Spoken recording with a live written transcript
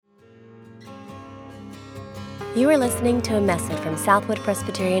You are listening to a message from Southwood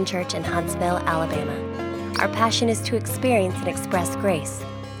Presbyterian Church in Huntsville, Alabama. Our passion is to experience and express grace.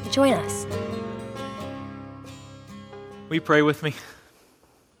 Join us. Will you pray with me?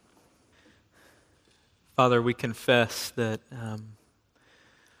 Father, we confess that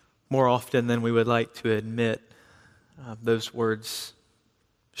more often than we would like to admit, those words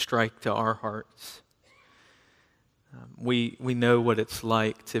strike to our hearts. We know what it's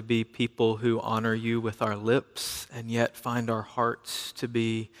like to be people who honor you with our lips and yet find our hearts to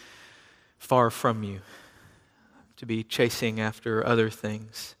be far from you, to be chasing after other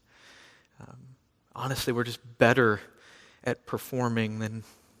things. Honestly, we're just better at performing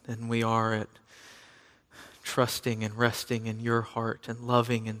than we are at trusting and resting in your heart and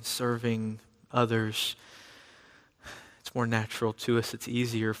loving and serving others. It's more natural to us. It's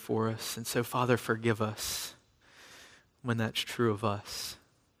easier for us. And so, Father, forgive us when that's true of us.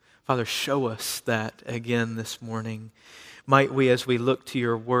 Father, show us that again this morning. Might we, as we look to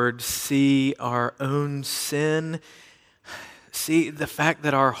your word, see our own sin, see the fact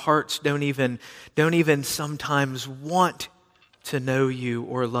that our hearts don't even sometimes want to know you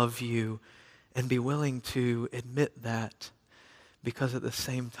or love you, and be willing to admit that, because at the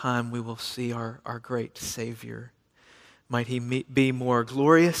same time we will see our great Savior. Might he be more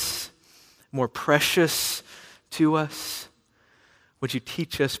glorious, more precious to us. Would you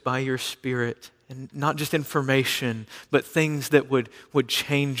teach us by your Spirit, and not just information, but things that would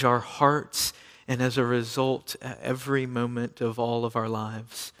change our hearts, and as a result, every moment of all of our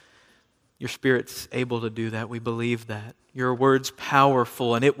lives. Your Spirit's able to do that. We believe that. Your word's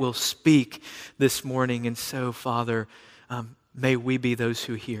powerful, and it will speak this morning. And so, Father, may we be those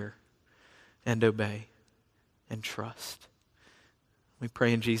who hear and obey and trust. We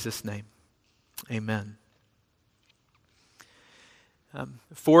pray in Jesus' name. Amen.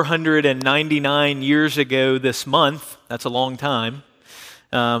 499 years ago this month, that's a long time,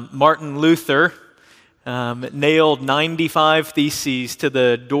 Martin Luther nailed 95 theses to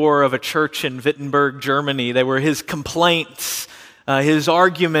the door of a church in Wittenberg, Germany. They were his complaints, his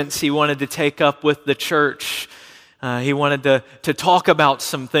arguments he wanted to take up with the church. He wanted to talk about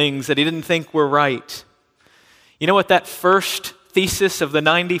some things that he didn't think were right. You know what that first thesis of the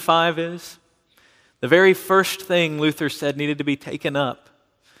 95 is? The very first thing Luther said needed to be taken up.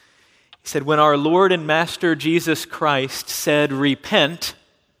 He said, when our Lord and Master Jesus Christ said, repent,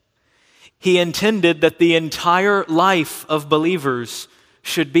 he intended that the entire life of believers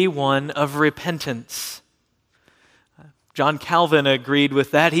should be one of repentance. John Calvin agreed with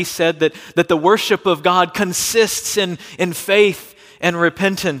that. He said that the worship of God consists in faith and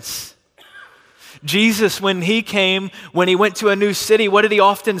repentance. Jesus, when he went to a new city, what did he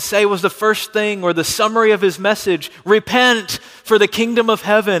often say was the first thing, or the summary of his message? Repent, for the kingdom of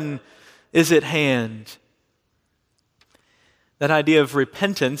heaven is at hand. That idea of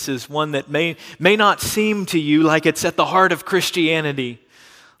repentance is one that may not seem to you like it's at the heart of Christianity,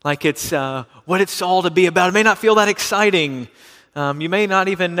 like it's what it's all to be about. It may not feel that exciting. You may not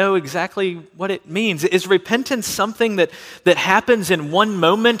even know exactly what it means. Is repentance something that happens in one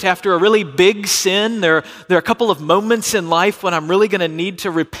moment after a really big sin? There are a couple of moments in life when I'm really going to need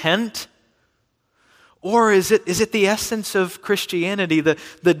to repent? Or is it the essence of Christianity,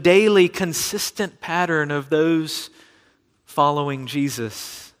 the daily consistent pattern of those following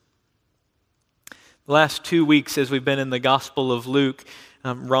Jesus? The last 2 weeks as we've been in the Gospel of Luke,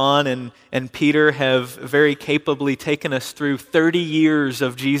 Ron and Peter have very capably taken us through 30 years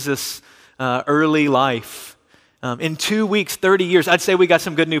of Jesus' early life. In 2 weeks, 30 years. I'd say we got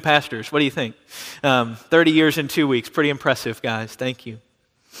some good new pastors. What do you think? 30 years in 2 weeks. Pretty impressive, guys. Thank you.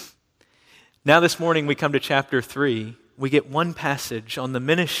 Now this morning we come to chapter 3. We get one passage on the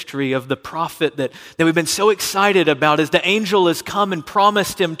ministry of the prophet that we've been so excited about as the angel has come and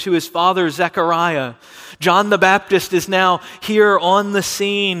promised him to his father Zechariah. John the Baptist is now here on the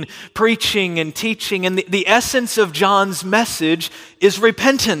scene preaching and teaching, and the essence of John's message is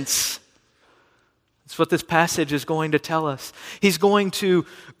repentance. That's what this passage is going to tell us. He's going to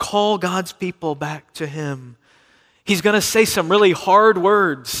call God's people back to him. He's going to say some really hard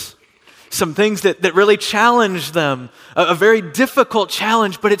words. Some things that really challenge them. A very difficult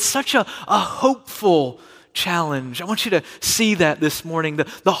challenge, but it's such a hopeful challenge. I want you to see that this morning.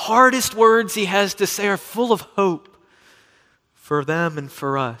 The hardest words he has to say are full of hope for them and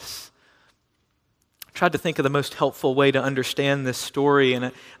for us. I tried to think of the most helpful way to understand this story,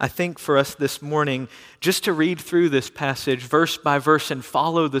 and I think for us this morning, just to read through this passage verse by verse and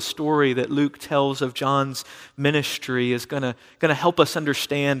follow the story that Luke tells of John's ministry is going to help us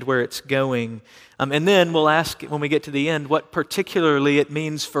understand where it's going. And then we'll ask when we get to the end what particularly it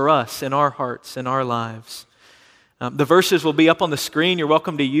means for us in our hearts and our lives. The verses will be up on the screen. You're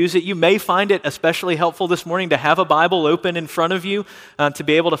welcome to use it. You may find it especially helpful this morning to have a Bible open in front of you to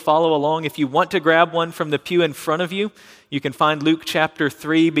be able to follow along. If you want to grab one from the pew in front of you, you can find Luke chapter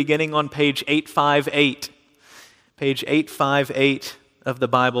 3 beginning on page 858. Page 858 of the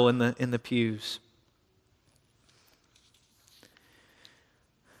Bible in the pews.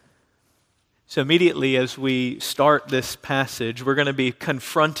 So immediately as we start this passage, we're going to be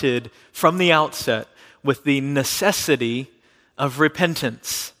confronted from the outset with the necessity of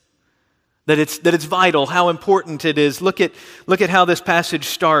repentance. That it's vital, how important it is. Look at how this passage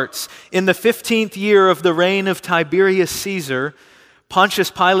starts. In the 15th year of the reign of Tiberius Caesar, Pontius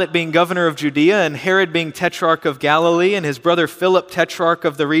Pilate being governor of Judea, and Herod being tetrarch of Galilee, and his brother Philip tetrarch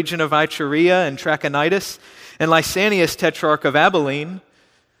of the region of Iturea and Trachonitis, and Lysanias tetrarch of Abilene,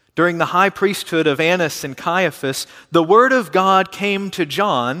 during the high priesthood of Annas and Caiaphas, the word of God came to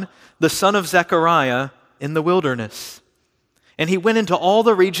John, the son of Zechariah, in the wilderness. And he went into all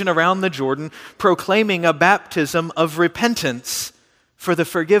the region around the Jordan, proclaiming a baptism of repentance for the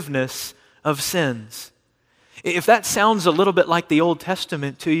forgiveness of sins. If that sounds a little bit like the Old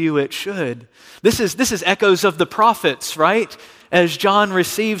Testament to you, it should. This is echoes of the prophets, right? As John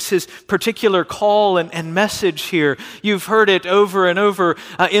receives his particular call and message here. You've heard it over and over.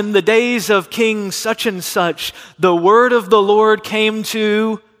 In the days of King such and such, the word of the Lord came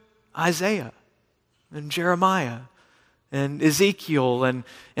to Isaiah and Jeremiah and Ezekiel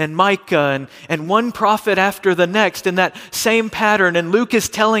and Micah and one prophet after the next in that same pattern. And Luke is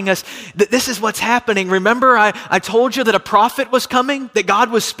telling us that this is what's happening. Remember, I told you that a prophet was coming, that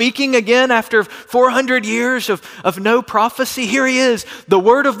God was speaking again after 400 years of no prophecy. Here he is. The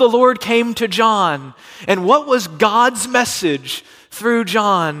word of the Lord came to John. And what was God's message through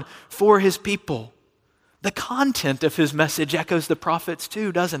John for his people? The content of his message echoes the prophets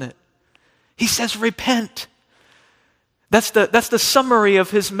too, doesn't it? He says, repent. That's the summary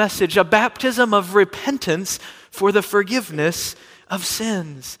of his message, a baptism of repentance for the forgiveness of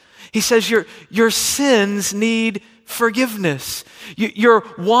sins. He says your sins need forgiveness. You're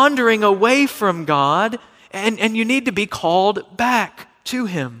wandering away from God and you need to be called back to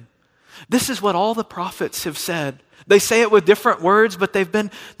Him. This is what all the prophets have said. They say it with different words, but they've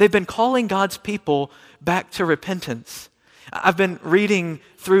been calling God's people back to repentance. I've been reading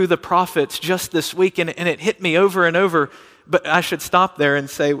through the prophets just this week, and it hit me over and over. But I should stop there and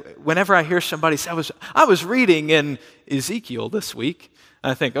say, whenever I hear somebody say, I was reading in Ezekiel this week,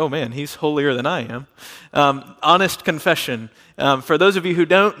 I think, oh man, he's holier than I am. Honest confession. For those of you who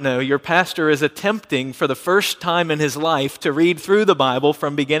don't know, your pastor is attempting for the first time in his life to read through the Bible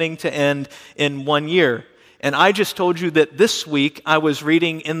from beginning to end in 1 year. And I just told you that this week I was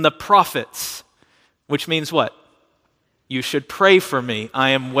reading in the prophets, which means what? You should pray for me.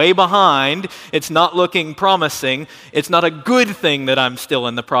 I am way behind. It's not looking promising. It's not a good thing that I'm still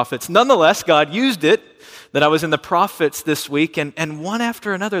in the prophets. Nonetheless, God used it that I was in the prophets this week, and one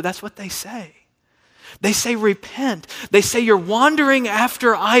after another, that's what they say. They say, repent. They say, you're wandering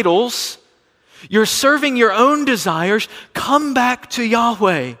after idols. You're serving your own desires. Come back to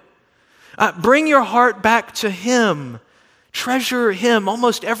Yahweh. Bring your heart back to Him. Treasure Him,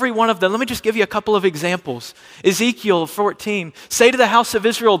 almost every one of them. Let me just give you a couple of examples. Ezekiel 14, say to the house of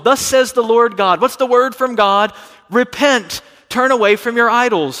Israel, thus says the Lord God. What's the word from God? Repent, turn away from your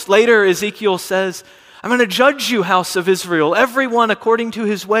idols. Later, Ezekiel says, I'm going to judge you, house of Israel, everyone according to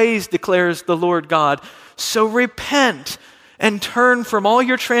his ways, declares the Lord God. So repent and turn from all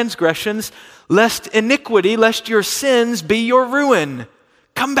your transgressions, lest your sins be your ruin.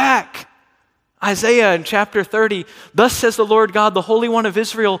 Come back. Isaiah in chapter 30, thus says the Lord God, the Holy One of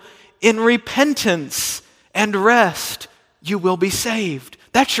Israel, in repentance and rest you will be saved.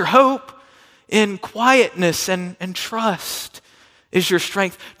 That's your hope. In quietness and trust is your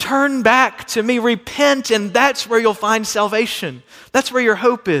strength. Turn back to me, repent, and that's where you'll find salvation. That's where your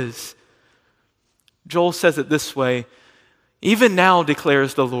hope is. Joel says it this way, even now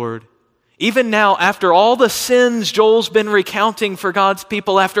declares the Lord, even now, after all the sins Joel's been recounting for God's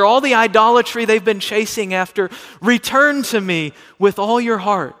people, after all the idolatry they've been chasing after, return to me with all your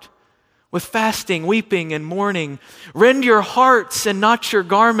heart, with fasting, weeping, and mourning. Rend your hearts and not your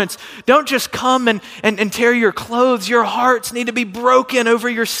garments. Don't just come and tear your clothes. Your hearts need to be broken over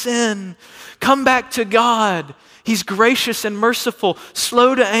your sin. Come back to God. He's gracious and merciful,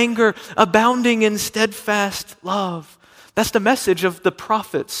 slow to anger, abounding in steadfast love. That's the message of the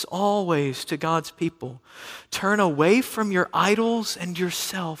prophets always to God's people. Turn away from your idols and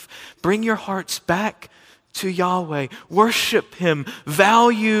yourself. Bring your hearts back to Yahweh. Worship Him.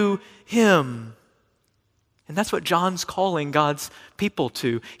 Value Him. And that's what John's calling God's people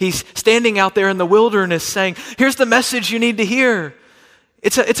to. He's standing out there in the wilderness saying, here's the message you need to hear.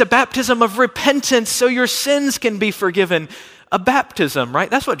 It's a baptism of repentance so your sins can be forgiven. A baptism, right?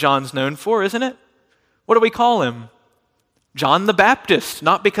 That's what John's known for, isn't it? What do we call him? John the Baptist,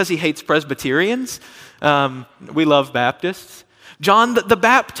 not because he hates Presbyterians. We love Baptists. John the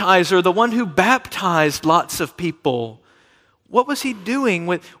baptizer, the one who baptized lots of people. What was he doing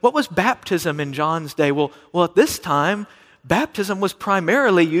what was baptism in John's day? Well, at this time, baptism was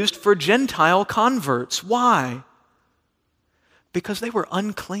primarily used for Gentile converts. Why? Because they were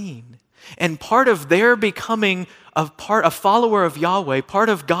unclean. And part of their becoming a follower of Yahweh, part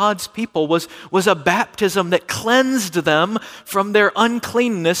of God's people was a baptism that cleansed them from their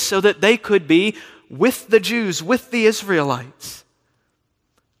uncleanness so that they could be with the Jews, with the Israelites.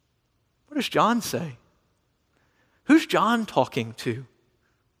 What does John say? Who's John talking to?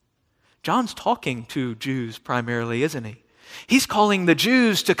 John's talking to Jews primarily, isn't he? He's calling the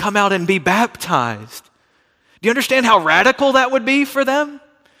Jews to come out and be baptized. Do you understand how radical that would be for them?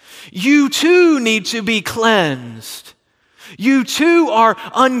 You too need to be cleansed. You too are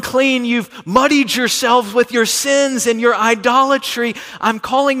unclean. You've muddied yourselves with your sins and your idolatry. I'm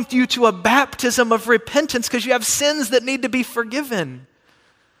calling you to a baptism of repentance because you have sins that need to be forgiven.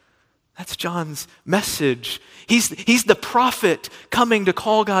 That's John's message. He's the prophet coming to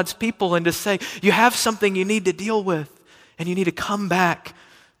call God's people and to say, you have something you need to deal with, and you need to come back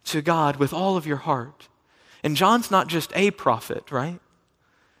to God with all of your heart. And John's not just a prophet, right?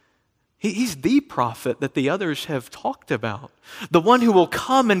 He's the prophet that the others have talked about. The one who will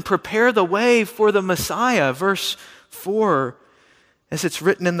come and prepare the way for the Messiah. Verse 4, as it's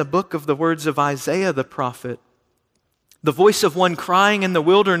written in the book of the words of Isaiah the prophet. The voice of one crying in the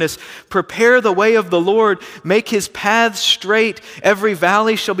wilderness, prepare the way of the Lord, make his paths straight. Every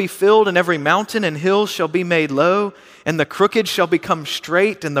valley shall be filled, and every mountain and hill shall be made low. And the crooked shall become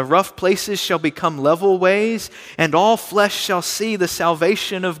straight, and the rough places shall become level ways, and all flesh shall see the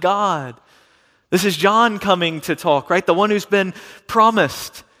salvation of God. This is John coming to talk, right? The one who's been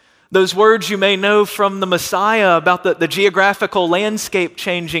promised. Those words you may know from the Messiah about the geographical landscape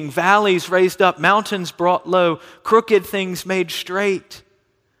changing, valleys raised up, mountains brought low, crooked things made straight.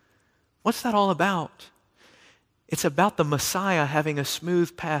 What's that all about? It's about the Messiah having a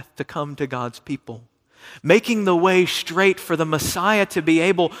smooth path to come to God's people, making the way straight for the Messiah to be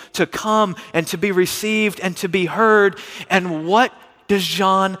able to come and to be received and to be heard. And what does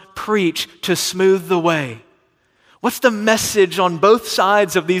John preach to smooth the way? What's the message on both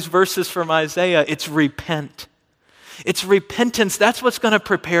sides of these verses from Isaiah? It's repent. It's repentance. That's what's going to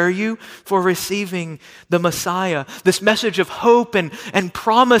prepare you for receiving the Messiah. This message of hope and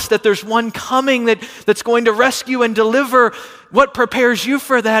promise that there's one coming that's going to rescue and deliver. What prepares you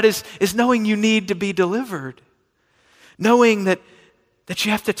for that is knowing you need to be delivered. Knowing that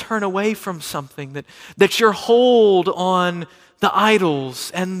you have to turn away from something, that your hold on the idols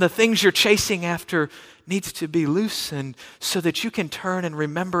and the things you're chasing after needs to be loosened so that you can turn and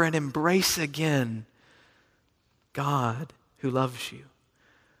remember and embrace again God who loves you.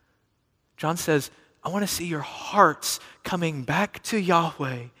 John says, I want to see your hearts coming back to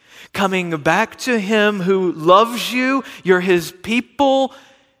Yahweh, coming back to Him who loves you, you're His people,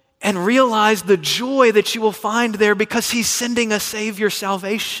 and realize the joy that you will find there because He's sending a Savior.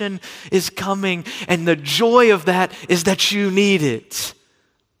 Salvation is coming, and the joy of that is that you need it,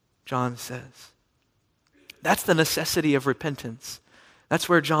 John says. That's the necessity of repentance. That's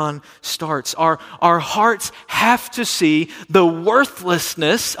where John starts. Our hearts have to see the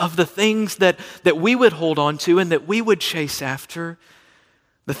worthlessness of the things that we would hold on to and that we would chase after,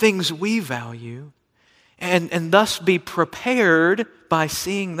 the things we value, and thus be prepared by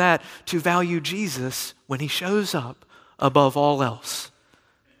seeing that to value Jesus when He shows up above all else.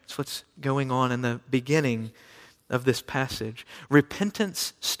 That's what's going on in the beginning of this passage.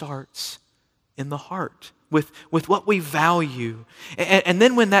 Repentance starts in the heart, with what we value. And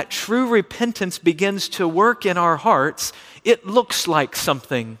then when that true repentance begins to work in our hearts, it looks like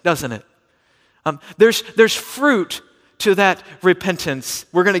something, doesn't it? There's fruit to that repentance.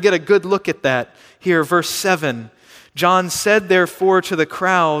 We're going to get a good look at that here, verse 7. John said, therefore, to the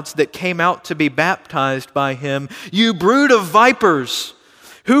crowds that came out to be baptized by him, you brood of vipers,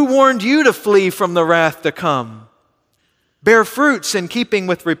 who warned you to flee from the wrath to come? Bear fruits in keeping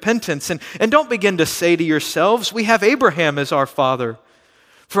with repentance, and don't begin to say to yourselves, we have Abraham as our father.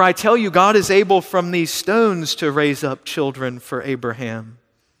 For I tell you, God is able from these stones to raise up children for Abraham.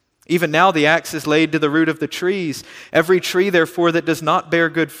 Even now the axe is laid to the root of the trees. Every tree, therefore, that does not bear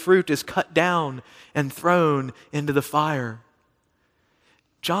good fruit is cut down and thrown into the fire.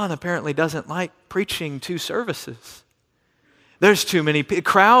 John apparently doesn't like preaching 2 services. There's too many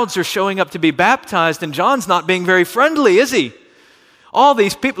crowds are showing up to be baptized, and John's not being very friendly, is he? All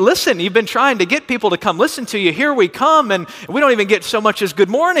these people, listen, you've been trying to get people to come listen to you. Here we come, and we don't even get so much as good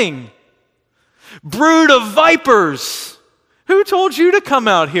morning. Brood of vipers! Who told you to come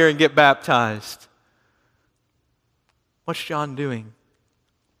out here and get baptized? What's John doing?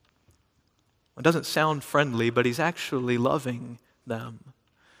 It doesn't sound friendly, but he's actually loving them.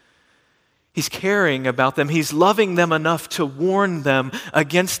 He's caring about them. He's loving them enough to warn them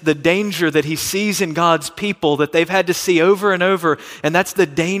against the danger that he sees in God's people that they've had to see over and over, and that's the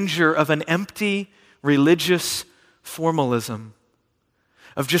danger of an empty religious formalism,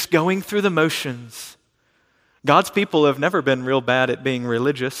 of just going through the motions. God's people have never been real bad at being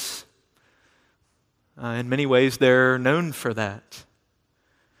religious. In many ways, they're known for that.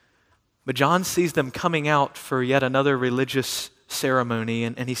 But John sees them coming out for yet another religious ceremony,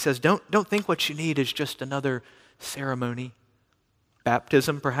 and he says, don't think what you need is just another ceremony.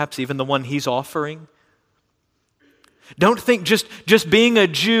 Baptism, perhaps even the one he's offering. Don't think just being a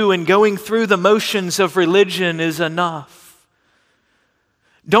Jew and going through the motions of religion is enough.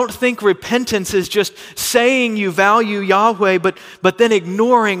 Don't think repentance is just saying you value Yahweh, but then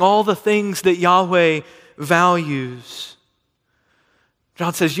ignoring all the things that Yahweh values.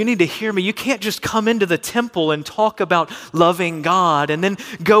 John says, you need to hear me. You can't just come into the temple and talk about loving God and then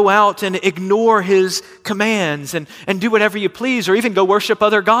go out and ignore His commands and do whatever you please, or even go worship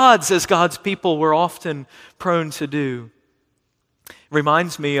other gods as God's people were often prone to do. It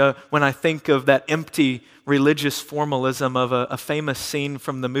reminds me when I think of that empty religious formalism of a famous scene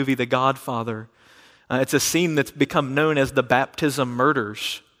from the movie The Godfather. It's a scene that's become known as the baptism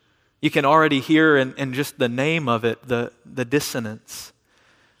murders. You can already hear in just the name of it, the dissonance.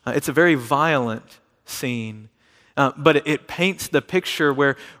 It's a very violent scene, but it paints the picture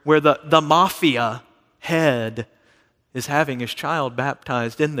where the mafia head is having his child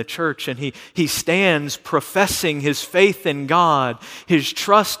baptized in the church, and he stands professing his faith in God, his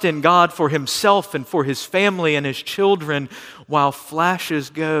trust in God for himself and for his family and his children, while flashes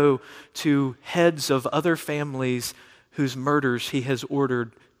go to heads of other families whose murders he has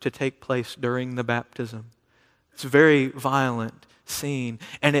ordered to take place during the baptism. It's a very violent scene,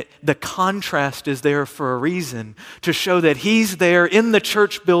 and the contrast is there for a reason, to show that he's there in the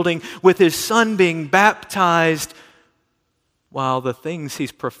church building with his son being baptized, while the things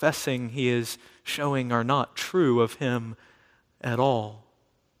he's professing he is showing are not true of him at all.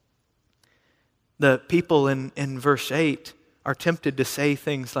 The people in verse 8 are tempted to say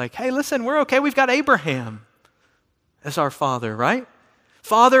things like, hey, listen, we're okay, we've got Abraham as our father, right?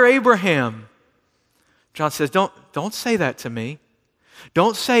 Father Abraham. John says, don't say that to me.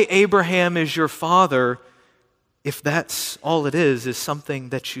 Don't say Abraham is your father if that's all it is something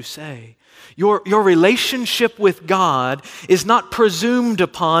that you say. Your relationship with God is not presumed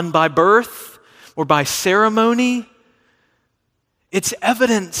upon by birth or by ceremony. It's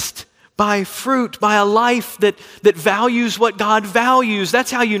evidenced by fruit, by a life that values what God values.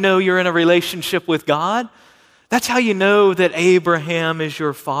 That's how you know you're in a relationship with God. That's how you know that Abraham is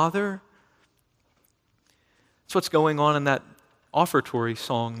your father. That's what's going on in that offertory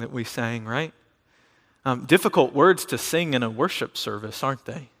song that we sang, right? Difficult words to sing in a worship service, aren't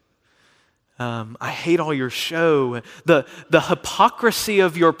they? I hate all your show, the hypocrisy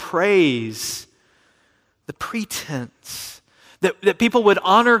of your praise, the pretense, that people would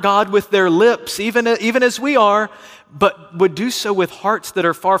honor God with their lips, even as we are, but would do so with hearts that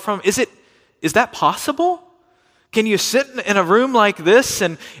are far from. Is that possible? Can you sit in a room like this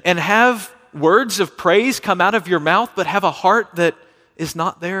and have words of praise come out of your mouth, but have a heart that is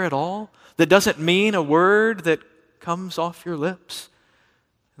not there at all, that doesn't mean a word that comes off your lips?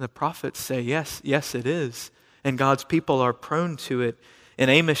 And the prophets say, yes, it is. And God's people are prone to it. In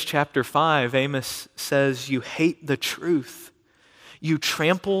Amos chapter 5, Amos says, you hate the truth. You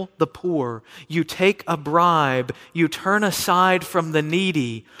trample the poor. You take a bribe. You turn aside from the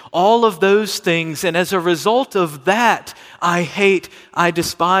needy. All of those things. And as a result of that, I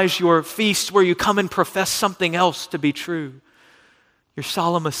despise your feasts where you come and profess something else to be true. Your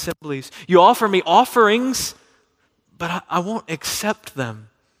solemn assemblies. You offer me offerings, but I won't accept them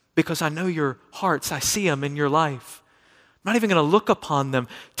because I know your hearts. I see them in your life. I'm not even going to look upon them.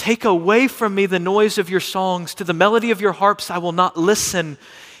 Take away from me the noise of your songs. To the melody of your harps I will not listen.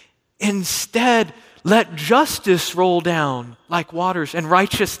 Instead, let justice roll down like waters and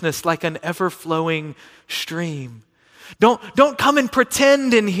righteousness like an ever-flowing stream. Don't come and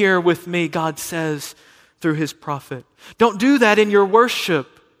pretend in here with me, God says through His prophet. Don't do that in your worship.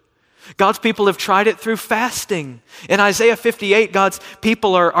 God's people have tried it through fasting. In Isaiah 58, God's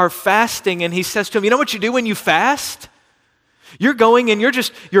people are fasting, and he says to them, you know what you do when you fast? You're going and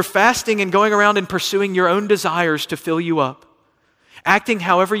you're fasting and going around and pursuing your own desires to fill you up. Acting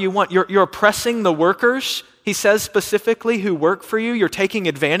however you want. You're oppressing the workers, he says specifically, who work for you. You're taking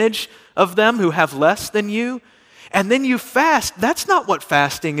advantage of them who have less than you. And then you fast. That's not what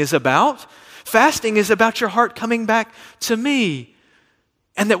fasting is about. Fasting is about your heart coming back to me.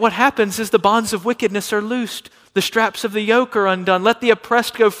 And that what happens is the bonds of wickedness are loosed. The straps of the yoke are undone. Let the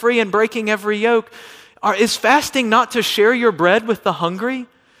oppressed go free, and breaking every yoke. Is fasting not to share your bread with the hungry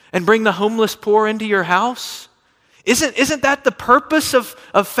and bring the homeless poor into your house? Isn't that the purpose of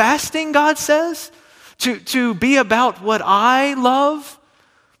fasting, God says? To be about what I love,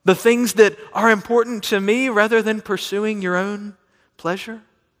 the things that are important to me, rather than pursuing your own pleasure?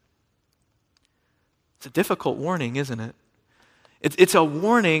 It's a difficult warning, isn't it? It's a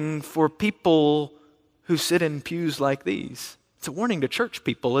warning for people who sit in pews like these. It's a warning to church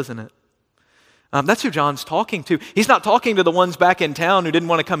people, isn't it? That's who John's talking to. He's not talking to the ones back in town who didn't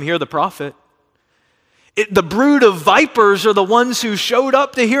want to come hear the prophet. The brood of vipers are the ones who showed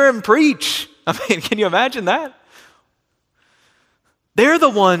up to hear him preach. I mean, can you imagine that? They're the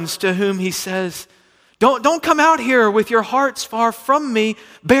ones to whom he says, don't come out here with your hearts far from me.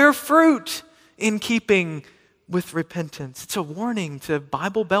 Bear fruit in keeping with repentance. It's a warning to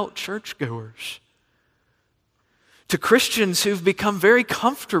Bible Belt churchgoers, to Christians who've become very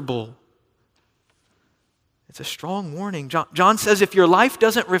comfortable. It's a strong warning. John says if your life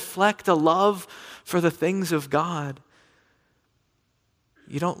doesn't reflect a love for the things of God,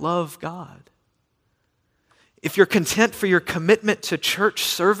 you don't love God. If you're content for your commitment to church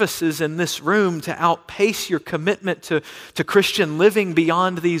services in this room to outpace your commitment to Christian living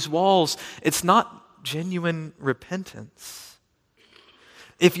beyond these walls, it's not genuine repentance.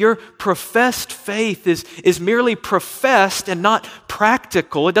 If your professed faith is merely professed and not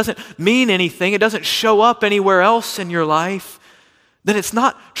practical, it doesn't mean anything, it doesn't show up anywhere else in your life, then it's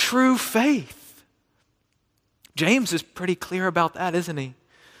not true faith. James is pretty clear about that, isn't he?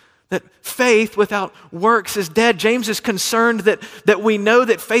 That faith without works is dead. James is concerned that we know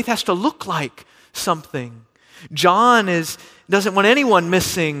that faith has to look like something. John doesn't want anyone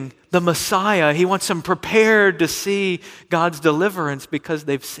missing the Messiah. He wants them prepared to see God's deliverance because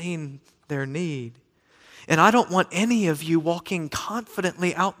they've seen their need. And I don't want any of you walking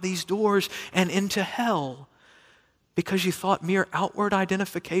confidently out these doors and into hell because you thought mere outward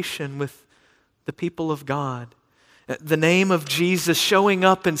identification with the people of God, the name of Jesus, showing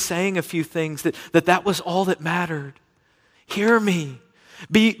up and saying a few things, that was all that mattered. Hear me.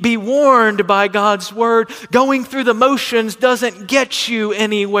 Be warned by God's word. Going through the motions doesn't get you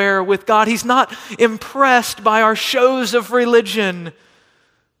anywhere with God. He's not impressed by our shows of religion.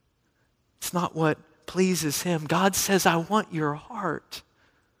 It's not what pleases him. God says, I want your heart.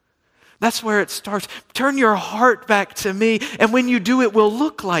 That's where it starts. Turn your heart back to me, and when you do, it will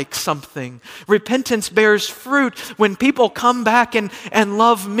look like something. Repentance bears fruit. When people come back and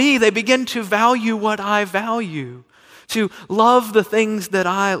love me, they begin to value what I value, to love the things that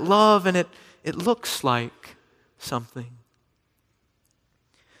I love, and it looks like something.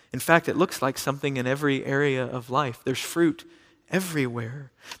 In fact, it looks like something in every area of life. There's fruit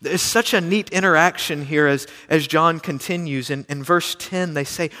everywhere. There's such a neat interaction here as John continues. In verse 10, they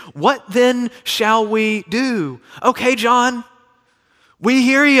say, what then shall we do? Okay, John, we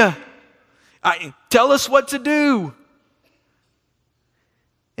hear you. Tell us what to do.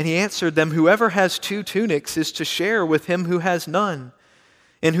 And he answered them, whoever has 2 tunics is to share with him who has none,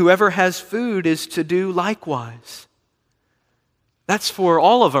 and whoever has food is to do likewise. That's for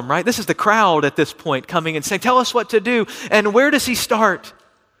all of them, right? This is the crowd at this point coming and saying, tell us what to do. And where does he start?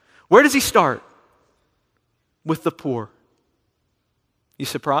 Where does he start? With the poor. You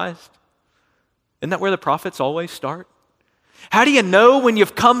surprised? Isn't that where the prophets always start? How do you know when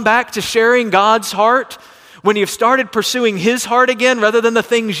you've come back to sharing God's heart? When you've started pursuing his heart again rather than the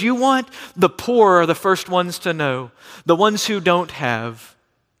things you want? The poor are the first ones to know. The ones who don't have.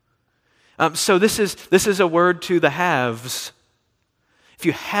 So this is a word to the haves. If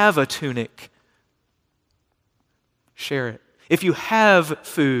you have a tunic, share it. If you have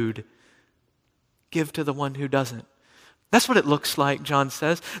food, give to the one who doesn't. That's what it looks like, John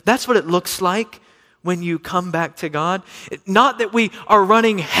says. That's what it looks like when you come back to God. Not that we are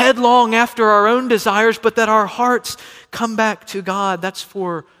running headlong after our own desires, but that our hearts come back to God. That's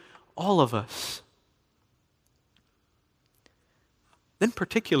for all of us. Then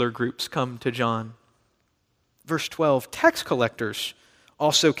particular groups come to John. Verse 12, tax collectors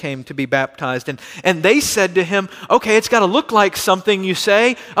also came to be baptized. And they said to him, okay, it's got to look like something you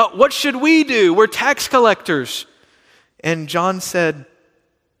say. What should we do? We're tax collectors. And John said,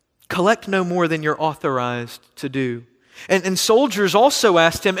 collect no more than you're authorized to do. And soldiers also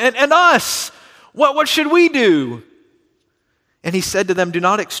asked him, and us, what should we do? And he said to them, do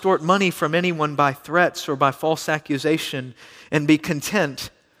not extort money from anyone by threats or by false accusation, and be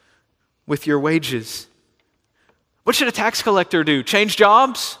content with your wages. What should a tax collector do? Change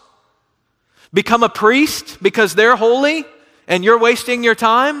jobs? Become a priest because they're holy and you're wasting your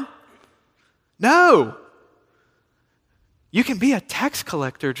time? No. You can be a tax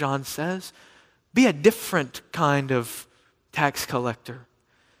collector, John says. Be a different kind of tax collector.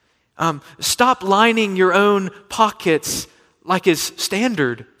 Stop lining your own pockets like is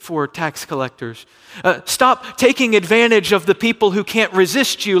standard for tax collectors. Stop taking advantage of the people who can't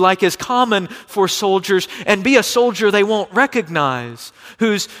resist you like is common for soldiers, and be a soldier they won't recognize,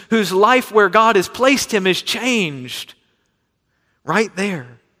 whose life where God has placed him is changed. Right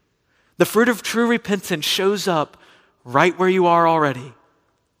there. The fruit of true repentance shows up right where you are already.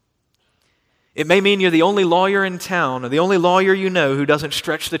 It may mean you're the only lawyer in town or the only lawyer you know who doesn't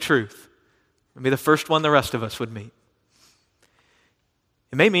stretch the truth. It'll be the first one the rest of us would meet.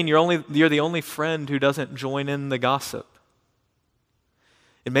 It may mean you're the only friend who doesn't join in the gossip.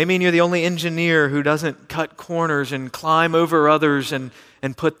 It may mean you're the only engineer who doesn't cut corners and climb over others and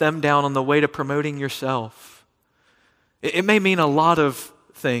put them down on the way to promoting yourself. It may mean a lot of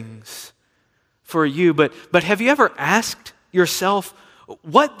things for you, but have you ever asked yourself,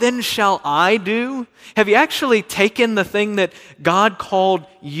 what then shall I do? Have you actually taken the thing that God called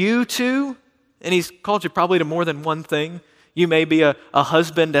you to? And He's called you probably to more than one thing. You may be a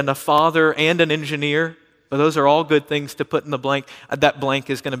husband and a father and an engineer, but those are all good things to put in the blank. That blank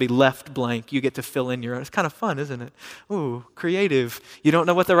is going to be left blank. You get to fill in your own. It's kind of fun, isn't it? Ooh, creative. You don't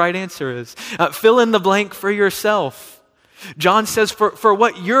know what the right answer is. Fill in the blank for yourself. John says for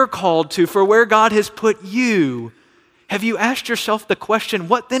what you're called to, for where God has put you, have you asked yourself the question,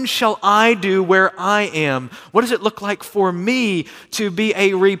 what then shall I do where I am? What does it look like for me to be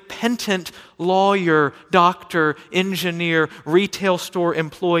a repentant lawyer, doctor, engineer, retail store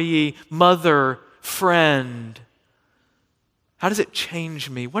employee, mother, friend? How does it change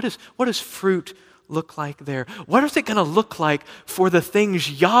me? What does fruit look like there? What is it going to look like for the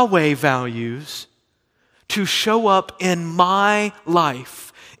things Yahweh values to show up in my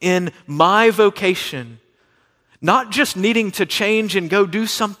life, in my vocation? Not just needing to change and go do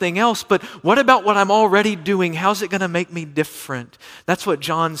something else, but what about what I'm already doing? How's it going to make me different? That's what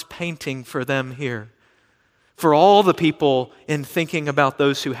John's painting for them here. For all the people in thinking about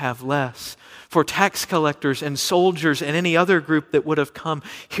those who have less. For tax collectors and soldiers and any other group that would have come.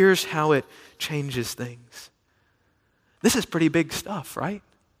 Here's how it changes things. This is pretty big stuff, right?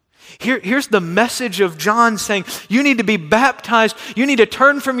 Here's the message of John saying, you need to be baptized, you need to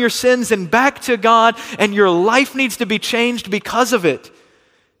turn from your sins and back to God, and your life needs to be changed because of it.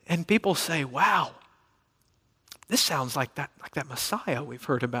 And people say, wow, this sounds like that Messiah we've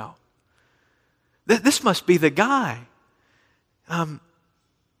heard about. This must be the guy.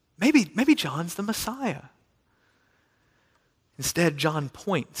 Maybe John's the Messiah. Instead, John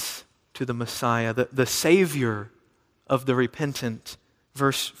points to the Messiah, the Savior of the repentant.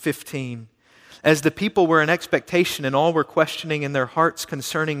 Verse 15, as the people were in expectation and all were questioning in their hearts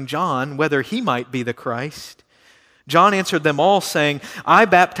concerning John, whether he might be the Christ, John answered them all, saying, I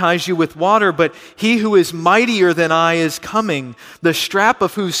baptize you with water, but he who is mightier than I is coming, the strap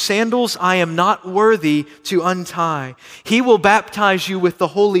of whose sandals I am not worthy to untie. He will baptize you with the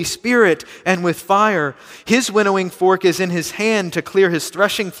Holy Spirit and with fire. His winnowing fork is in his hand to clear his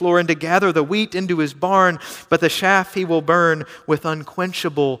threshing floor and to gather the wheat into his barn, but the chaff he will burn with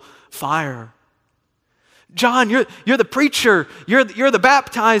unquenchable fire. John, you're the preacher, you're the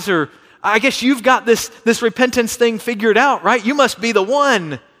baptizer. I guess you've got this repentance thing figured out, right? You must be the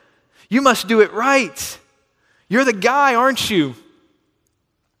one. You must do it right. You're the guy, aren't you?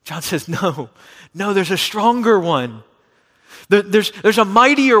 John says, no, there's a stronger one. There's a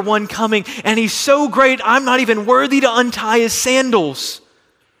mightier one coming, and he's so great, I'm not even worthy to untie his sandals.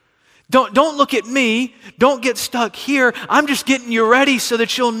 Don't look at me. Don't get stuck here. I'm just getting you ready so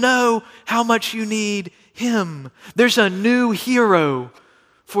that you'll know how much you need him. There's a new hero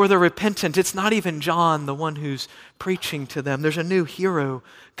for the repentant. It's not even John, the one who's preaching to them. There's a new hero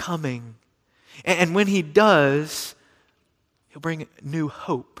coming. And when he does, he'll bring new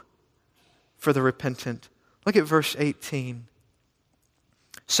hope for the repentant. Look at verse 18.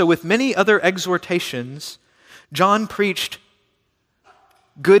 So with many other exhortations, John preached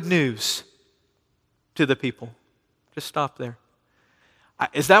good news to the people. Just stop there.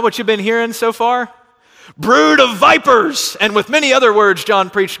 Is that what you've been hearing so far? Brood of vipers! And with many other words, John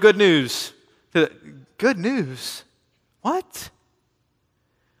preached good news. Good news? What?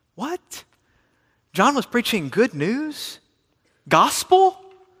 What? John was preaching good news? Gospel?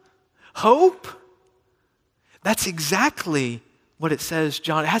 Hope? That's exactly what it says,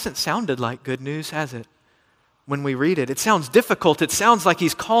 John. It hasn't sounded like good news, has it? When we read it, it sounds difficult. It sounds like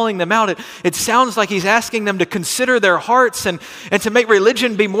he's calling them out. It sounds like he's asking them to consider their hearts and to make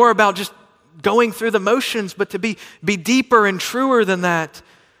religion be more about just going through the motions, but to be deeper and truer than that.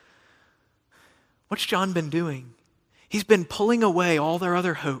 What's John been doing? He's been pulling away all their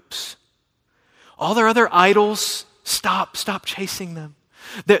other hopes. All their other idols. Stop chasing them.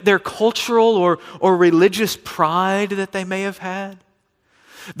 Their cultural or religious pride that they may have had.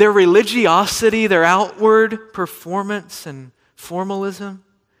 Their religiosity, their outward performance and formalism.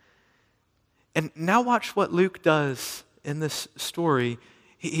 And now watch what Luke does in this story.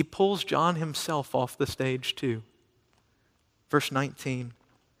 He pulls John himself off the stage too. Verse 19.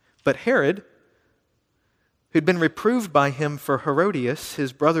 But Herod, who'd been reproved by him for Herodias,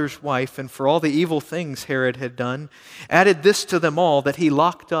 his brother's wife, and for all the evil things Herod had done, added this to them all, that he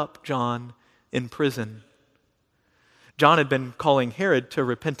locked up John in prison. John had been calling Herod to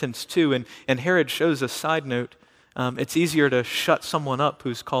repentance too, and Herod shows a side note. It's easier to shut someone up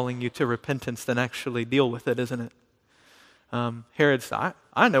who's calling you to repentance than actually deal with it, isn't it? Herod's,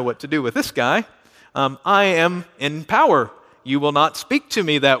 I know what to do with this guy. I am in power. You will not speak to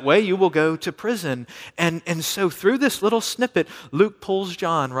me that way. You will go to prison. And so through this little snippet, Luke pulls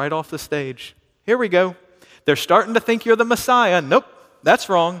John right off the stage. Here we go. They're starting to think you're the Messiah. Nope, that's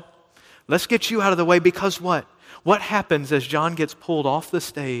wrong. Let's get you out of the way because what? What happens as John gets pulled off the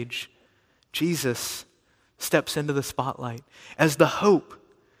stage? Jesus steps into the spotlight as the hope.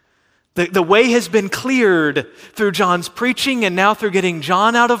 The way has been cleared through John's preaching and now through getting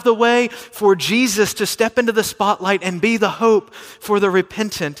John out of the way for Jesus to step into the spotlight and be the hope for the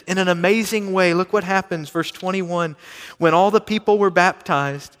repentant in an amazing way. Look what happens, verse 21. When all the people were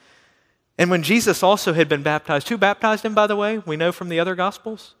baptized, and when Jesus also had been baptized. Who baptized him, by the way? We know from the other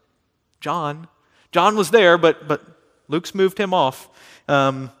Gospels. John. John was there, but Luke's moved him off.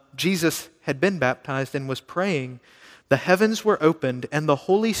 Jesus had been baptized and was praying. The heavens were opened, and the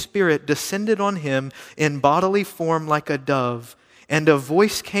Holy Spirit descended on him in bodily form like a dove. And a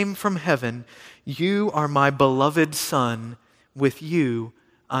voice came from heaven, "You are my beloved Son. With you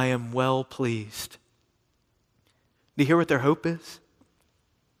I am well pleased." Do you hear what their hope is?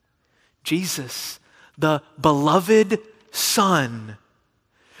 Jesus, the beloved Son.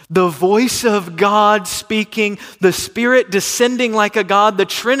 The voice of God speaking, the Spirit descending like a God, the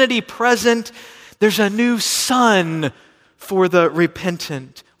Trinity present. There's a new Son for the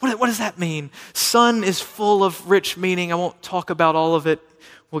repentant. What does that mean? Son is full of rich meaning. I won't talk about all of it.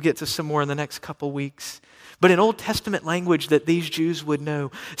 We'll get to some more in the next couple weeks. But in Old Testament language that these Jews would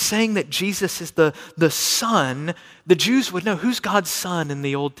know, saying that Jesus is the Son, the Jews would know who's God's Son in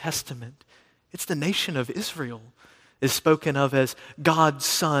the Old Testament. It's the nation of Israel is spoken of as God's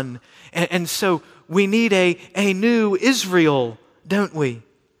Son. And so we need a new Israel, don't we?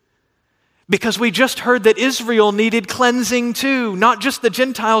 Because we just heard that Israel needed cleansing too. Not just the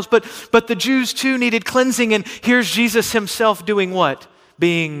Gentiles, but the Jews too needed cleansing. And here's Jesus himself doing what?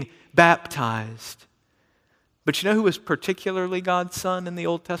 Being baptized. But you know who was particularly God's Son in the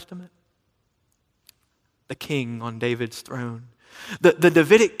Old Testament? The king on David's throne. The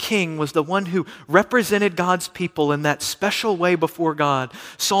Davidic king was the one who represented God's people in that special way before God.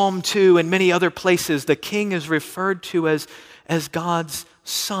 Psalm 2 and many other places, the king is referred to as God's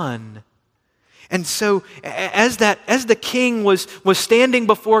son. And so as the king was standing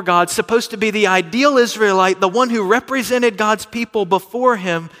before God, supposed to be the ideal Israelite, the one who represented God's people before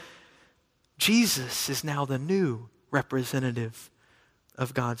him, Jesus is now the new representative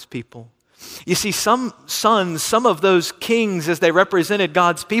of God's people. You see, some sons, some of those kings as they represented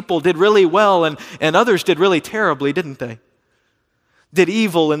God's people did really well and others did really terribly, didn't they? Did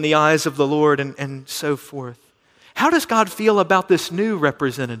evil in the eyes of the Lord and so forth. How does God feel about this new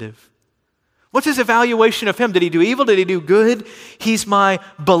representative? What's his evaluation of him? Did he do evil? Did he do good? He's my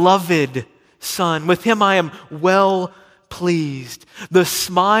beloved son. With him I am well pleased. The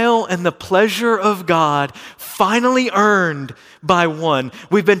smile and the pleasure of God finally earned by one.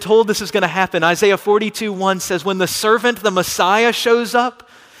 We've been told this is going to happen. Isaiah 42:1 says when the servant, the Messiah, shows up,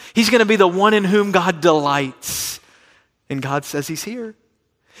 he's going to be the one in whom God delights. And God says he's here.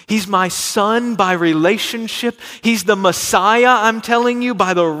 He's my son by relationship. He's the Messiah, I'm telling you,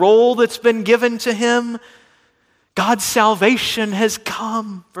 by the role that's been given to him. God's salvation has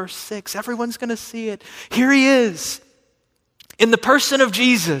come. Verse 6, everyone's going to see it. Here he is. In the person of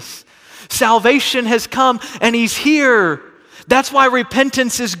Jesus, salvation has come and He's here. That's why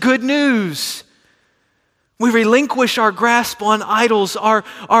repentance is good news. We relinquish our grasp on idols,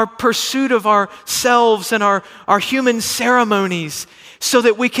 our pursuit of ourselves and our human ceremonies, so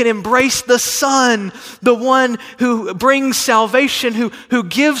that we can embrace the Son, the one who brings salvation, who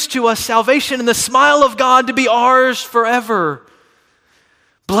gives to us salvation and the smile of God to be ours forever.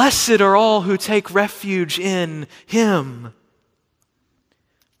 Blessed are all who take refuge in Him.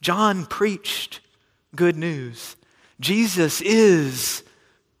 John preached good news. Jesus is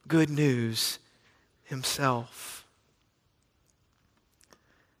good news Himself.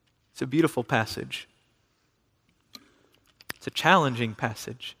 It's a beautiful passage. It's a challenging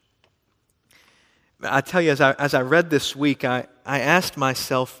passage. I tell you, as I read this week, I asked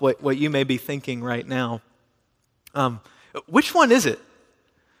myself what you may be thinking right now. Which one is it?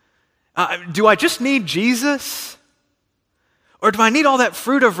 Do I just need Jesus? Or do I need all that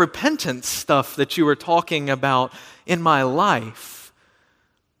fruit of repentance stuff that you were talking about in my life?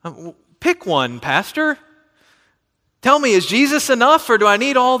 Pick one, Pastor. Tell me, is Jesus enough, or do I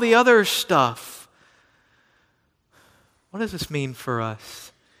need all the other stuff? What does this mean for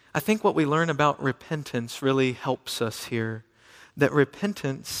us? I think what we learn about repentance really helps us here. That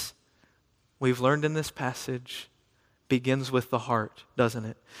repentance, we've learned in this passage, begins with the heart, doesn't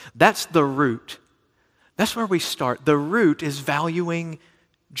it? That's the root. That's where we start. The root is valuing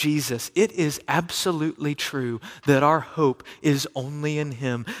Jesus. It is absolutely true that our hope is only in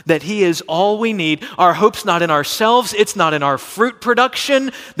Him, that He is all we need. Our hope's not in ourselves. It's not in our fruit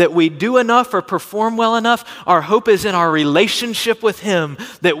production, that we do enough or perform well enough. Our hope is in our relationship with Him,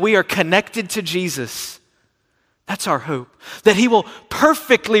 that we are connected to Jesus. That's our hope, that He will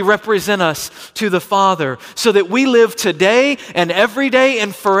perfectly represent us to the Father so that we live today and every day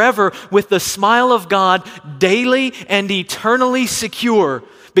and forever with the smile of God, daily and eternally secure,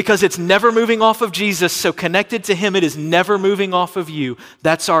 because it's never moving off of Jesus, so connected to Him, it is never moving off of you.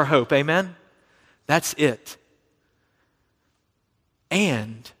 That's our hope, amen? That's it.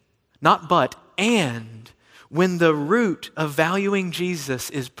 And, not but, and, when the root of valuing Jesus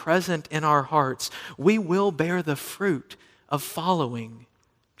is present in our hearts, we will bear the fruit of following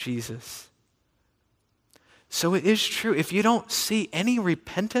Jesus. So it is true, if you don't see any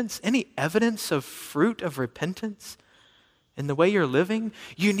repentance, any evidence of fruit of repentance in the way you're living,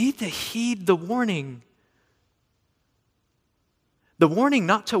 you need to heed the warning. The warning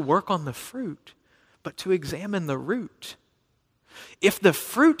not to work on the fruit, but to examine the root. If the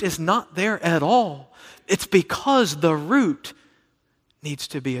fruit is not there at all, it's because the root needs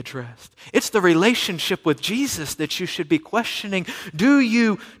to be addressed. It's the relationship with Jesus that you should be questioning. Do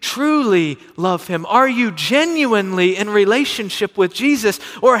you truly love Him? Are you genuinely in relationship with Jesus?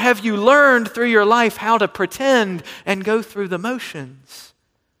 Or have you learned through your life how to pretend and go through the motions?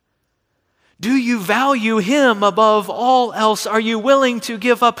 Do you value Him above all else? Are you willing to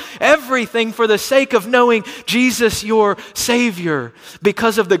give up everything for the sake of knowing Jesus, your Savior,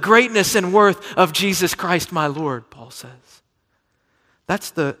 because of the greatness and worth of Jesus Christ, my Lord, Paul says. That's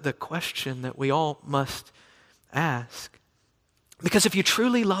the question that we all must ask. Because if you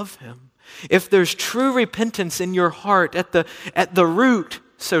truly love Him, if there's true repentance in your heart at the root,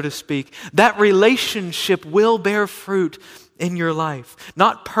 so to speak, that relationship will bear fruit in your life.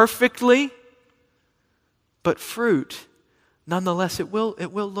 Not perfectly, but fruit. Nonetheless, it will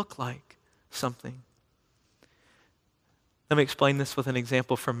look like something. Let me explain this with an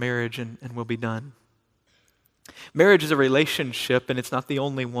example from marriage and we'll be done. Marriage is a relationship, and it's not the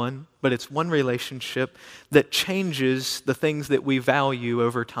only one, but it's one relationship that changes the things that we value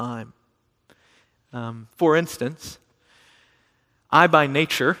over time. For instance, I by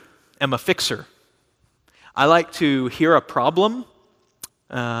nature am a fixer. I like to hear a problem,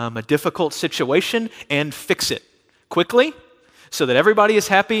 a difficult situation, and fix it quickly so that everybody is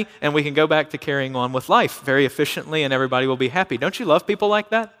happy and we can go back to carrying on with life very efficiently and everybody will be happy. Don't you love people like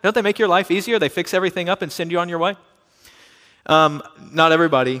that? Don't they make your life easier? They fix everything up and send you on your way? Not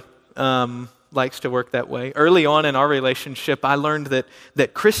everybody likes to work that way. Early on in our relationship, I learned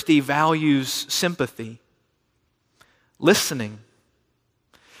that Christy values sympathy, listening.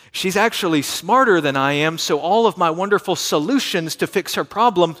 She's actually smarter than I am, so all of my wonderful solutions to fix her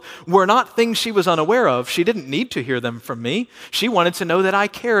problems were not things she was unaware of. She didn't need to hear them from me. She wanted to know that I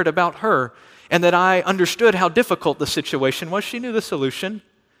cared about her and that I understood how difficult the situation was. She knew the solution.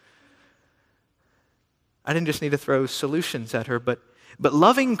 I didn't just need to throw solutions at her, but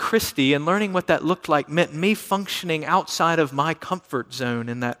loving Christy and learning what that looked like meant me functioning outside of my comfort zone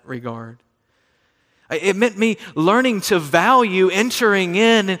in that regard. It meant me learning to value entering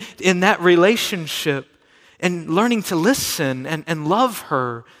in that relationship and learning to listen and love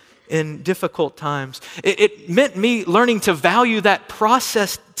her in difficult times. It meant me learning to value that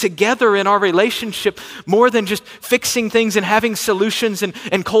process together in our relationship more than just fixing things and having solutions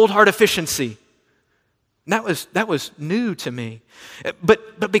and cold hard efficiency. And that was new to me.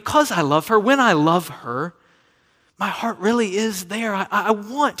 But because I love her, when I love her, my heart really is there. I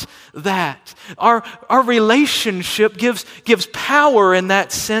want that. Our relationship gives power in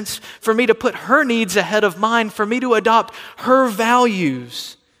that sense for me to put her needs ahead of mine, for me to adopt her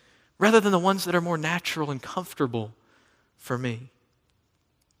values rather than the ones that are more natural and comfortable for me.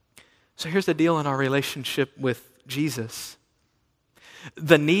 So here's the deal in our relationship with Jesus.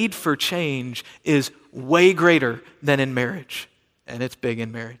 The need for change is way greater than in marriage, and it's big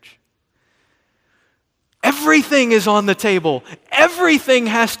in marriage. Everything is on the table. Everything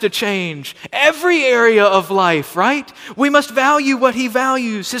has to change. Every area of life, right? We must value what he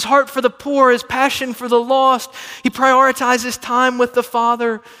values. His heart for the poor, his passion for the lost. He prioritizes time with the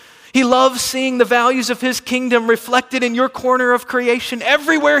Father. He loves seeing the values of his kingdom reflected in your corner of creation.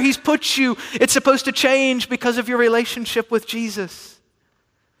 Everywhere he's put you, it's supposed to change because of your relationship with Jesus.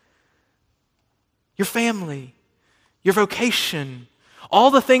 Your family, your vocation,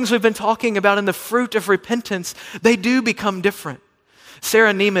 all the things we've been talking about in the fruit of repentance, they do become different.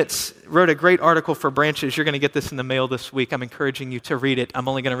 Sarah Niemitz wrote a great article for Branches. You're going to get this in the mail this week. I'm encouraging you to read it. I'm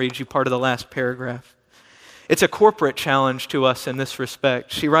only going to read you part of the last paragraph. It's a corporate challenge to us in this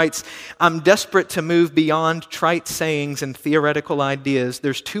respect. She writes, "I'm desperate to move beyond trite sayings and theoretical ideas.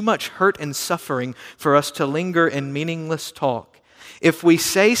 There's too much hurt and suffering for us to linger in meaningless talk. If we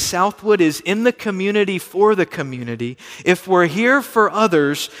say Southwood is in the community for the community, if we're here for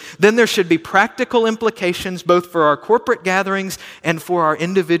others, then there should be practical implications both for our corporate gatherings and for our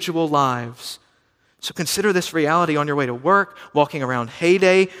individual lives. So consider this reality on your way to work, walking around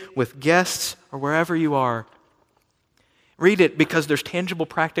Heyday with guests, or wherever you are." Read it because there's tangible,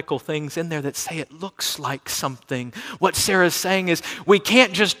 practical things in there that say it looks like something. What Sarah's saying is we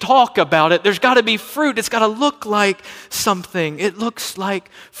can't just talk about it. There's got to be fruit. It's got to look like something. It looks like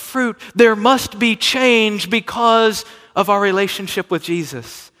fruit. There must be change because of our relationship with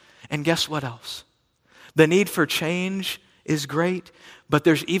Jesus. And guess what else? The need for change is great, but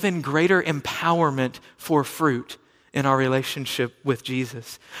there's even greater empowerment for fruit in our relationship with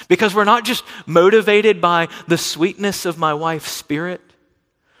Jesus. Because we're not just motivated by the sweetness of my wife's spirit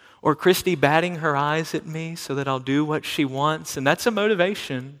or Christy batting her eyes at me so that I'll do what she wants, and that's a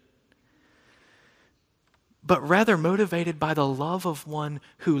motivation, but rather motivated by the love of one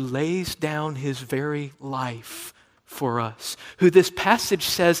who lays down his very life for us, who this passage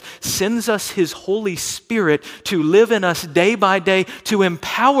says sends us his Holy Spirit to live in us day by day, to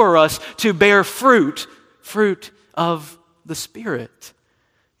empower us to bear fruit of the Spirit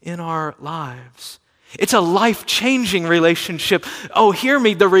in our lives. It's a life-changing relationship. Oh, hear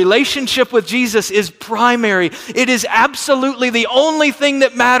me, the relationship with Jesus is primary. It is absolutely the only thing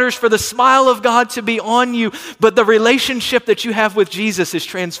that matters for the smile of God to be on you, but the relationship that you have with Jesus is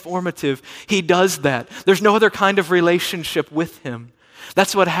transformative. He does that. There's no other kind of relationship with him.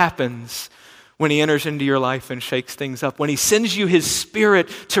 That's what happens when he enters into your life and shakes things up, when he sends you his Spirit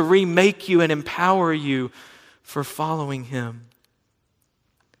to remake you and empower you for following him.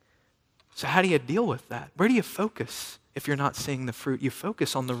 So how do you deal with that? Where do you focus if you're not seeing the fruit? You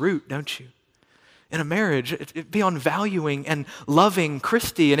focus on the root, don't you? In a marriage, it'd be on valuing and loving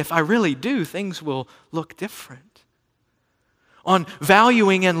Christy, and if I really do, things will look different. On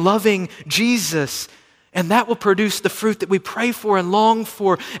valuing and loving Jesus, and that will produce the fruit that we pray for and long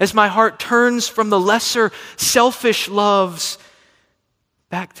for as my heart turns from the lesser selfish loves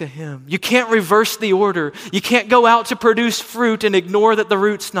back to him. You can't reverse the order. You can't go out to produce fruit and ignore that the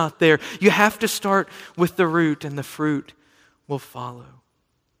root's not there. You have to start with the root, and the fruit will follow.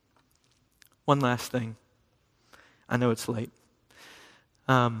 One last thing. I know it's late.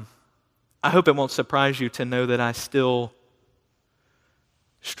 I hope it won't surprise you to know that I still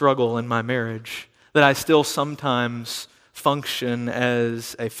struggle in my marriage, that I still sometimes function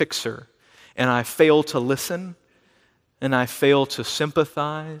as a fixer, and I fail to listen, and I fail to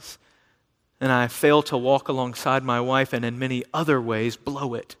sympathize, and I fail to walk alongside my wife, and in many other ways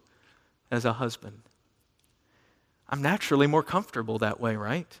blow it as a husband. I'm naturally more comfortable that way,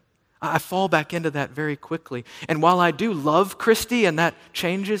 right? I fall back into that very quickly. And while I do love Christy and that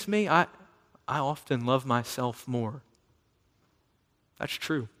changes me, I often love myself more. That's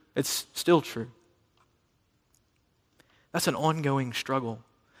true. It's still true. That's an ongoing struggle.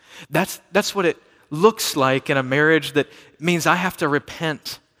 That's what it looks like in a marriage that means I have to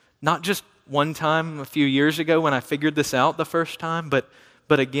repent, not just one time a few years ago when I figured this out the first time, but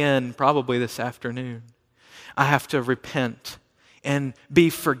again, probably this afternoon. I have to repent and be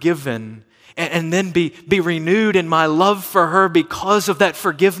forgiven and then be renewed in my love for her because of that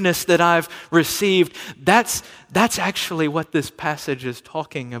forgiveness that I've received. That's actually what this passage is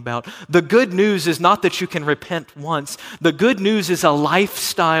talking about. The good news is not that you can repent once. The good news is a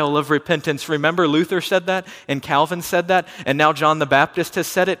lifestyle of repentance. Remember, Luther said that, and Calvin said that, and now John the Baptist has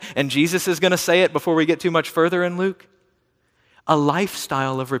said it, and Jesus is going to say it before we get too much further in Luke. A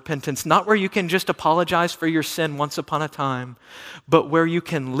lifestyle of repentance, not where you can just apologize for your sin once upon a time, but where you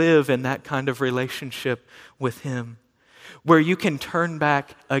can live in that kind of relationship with Him, where you can turn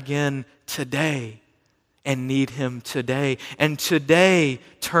back again today and need Him today, and today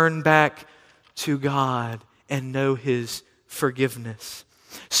turn back to God and know His forgiveness.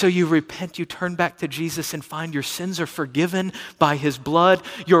 So you repent, you turn back to Jesus and find your sins are forgiven by His blood.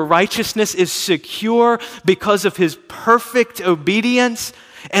 Your righteousness is secure because of His perfect obedience,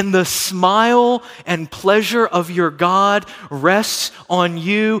 and the smile and pleasure of your God rests on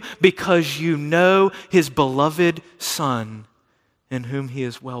you because you know His beloved Son in whom He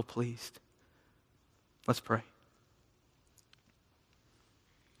is well pleased. Let's pray.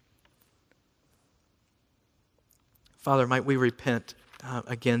 Father, might we repent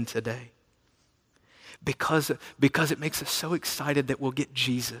again today, because it makes us so excited that we'll get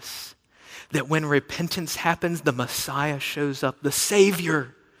Jesus, that when repentance happens, the Messiah shows up, the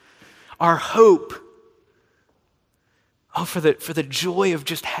Savior, our hope. Oh, for the joy of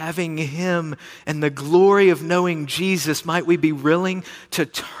just having Him and the glory of knowing Jesus, might we be willing to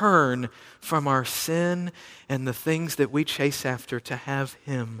turn from our sin and the things that we chase after to have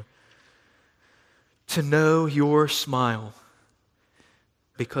Him, to know your smile,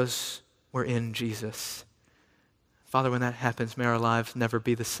 because we're in Jesus. Father, when that happens, may our lives never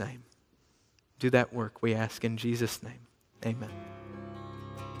be the same. Do that work, we ask in Jesus' name. Amen.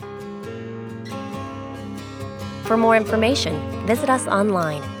 For more information, visit us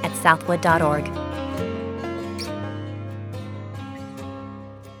online at southwood.org.